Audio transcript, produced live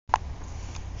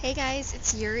Hey guys,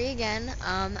 it's Yuri again.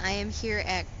 I am here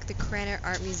at the Krannert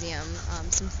Art Museum.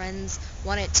 Some friends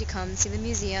wanted to come see the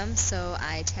museum, so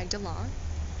I tagged along.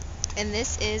 And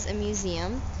this is a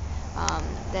museum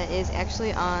that is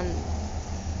actually on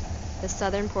the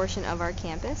southern portion of our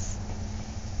campus.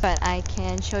 But I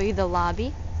can show you the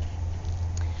lobby.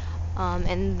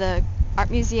 And the art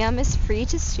museum is free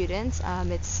to students.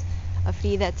 It's a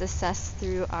fee that's assessed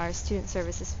through our student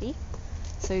services fee.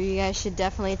 So you guys should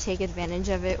definitely take advantage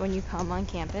of it when you come on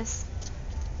campus.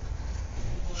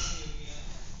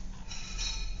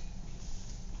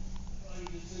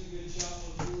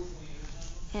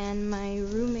 And my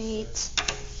roommate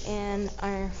and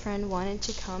our friend wanted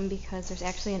to come because there's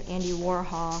actually an Andy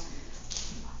Warhol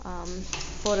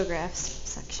photographs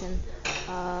section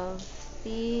of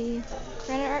the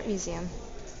Krannert Art Museum.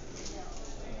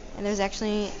 And there's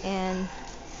actually an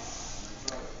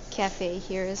cafe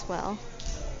here as well.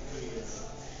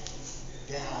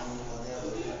 Yeah,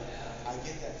 I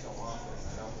get that so often.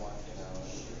 I don't want,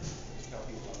 tell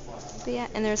people up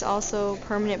front. And there's also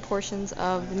permanent portions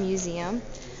of the museum.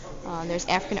 There's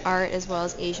African art as well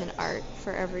as Asian art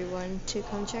for everyone to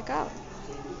come check out.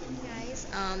 Hey guys,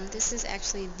 this is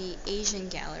actually the Asian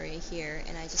gallery here,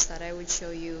 and I just thought I would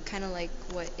show you kind of like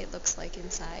what it looks like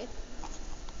inside.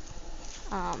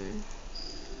 And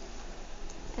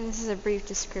this is a brief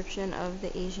description of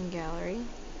the Asian gallery.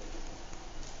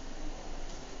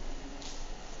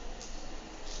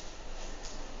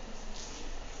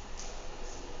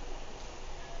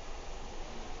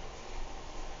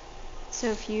 So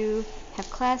if you have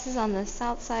classes on the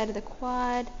south side of the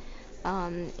quad,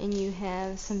 and you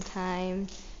have some time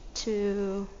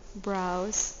to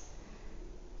browse,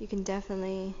 you can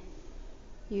definitely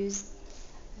use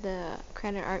the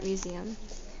Krannert Art Museum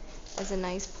as a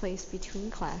nice place between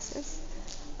classes.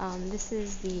 This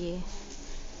is the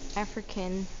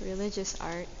African Religious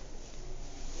Art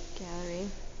Gallery.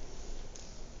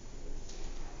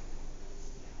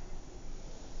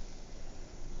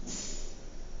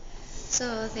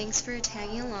 So thanks for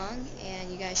tagging along,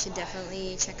 and you guys should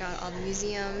definitely check out all the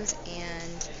museums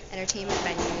and entertainment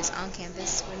venues on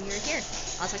campus when you're here.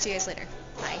 I'll talk to you guys later.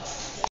 Bye.